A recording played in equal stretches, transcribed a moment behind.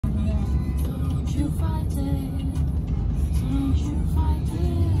you fight it? Don't you fight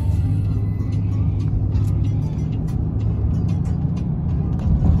it?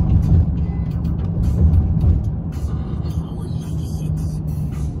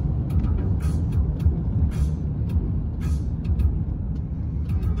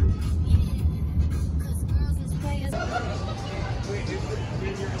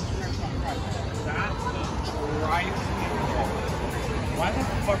 Why the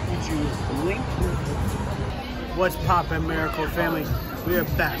fuck would you link? What's poppin', Miracle family? We are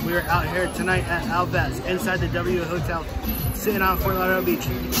back. We are out here tonight at Alvet's inside the W Hotel, sitting on Fort Lauderdale Beach.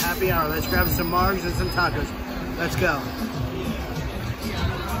 Happy hour. Let's grab some margs and some tacos. Let's go.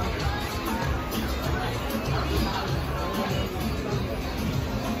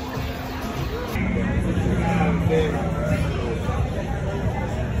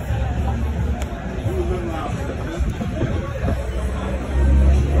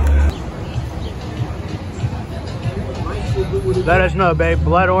 Let us know, babe.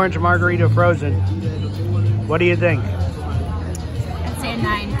 Blood orange margarita frozen. What do you think? I'd say a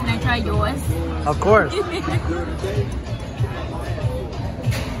 9. Can I try yours? Of course.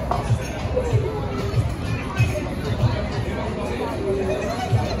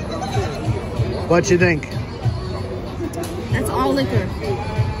 What you think? That's all liquor.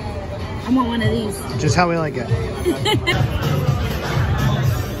 I want one of these. Just how we like it.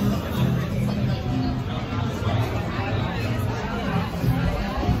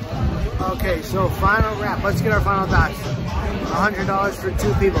 Okay, so final wrap. Let's get our final thoughts. $100 for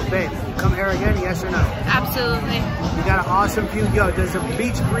 2 people. Babe, come here again, yes or no? Absolutely. We got an awesome view. Yo, there's a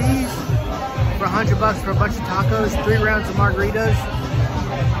beach breeze for $100 for a bunch of tacos, 3 rounds of margaritas.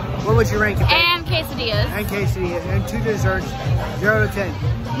 What would you rank it? And quesadillas. And quesadillas. And 2 desserts, 0 to 10.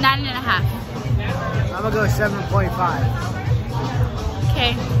 9.5. I'm gonna go 7.5.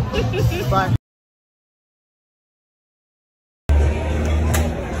 Okay. But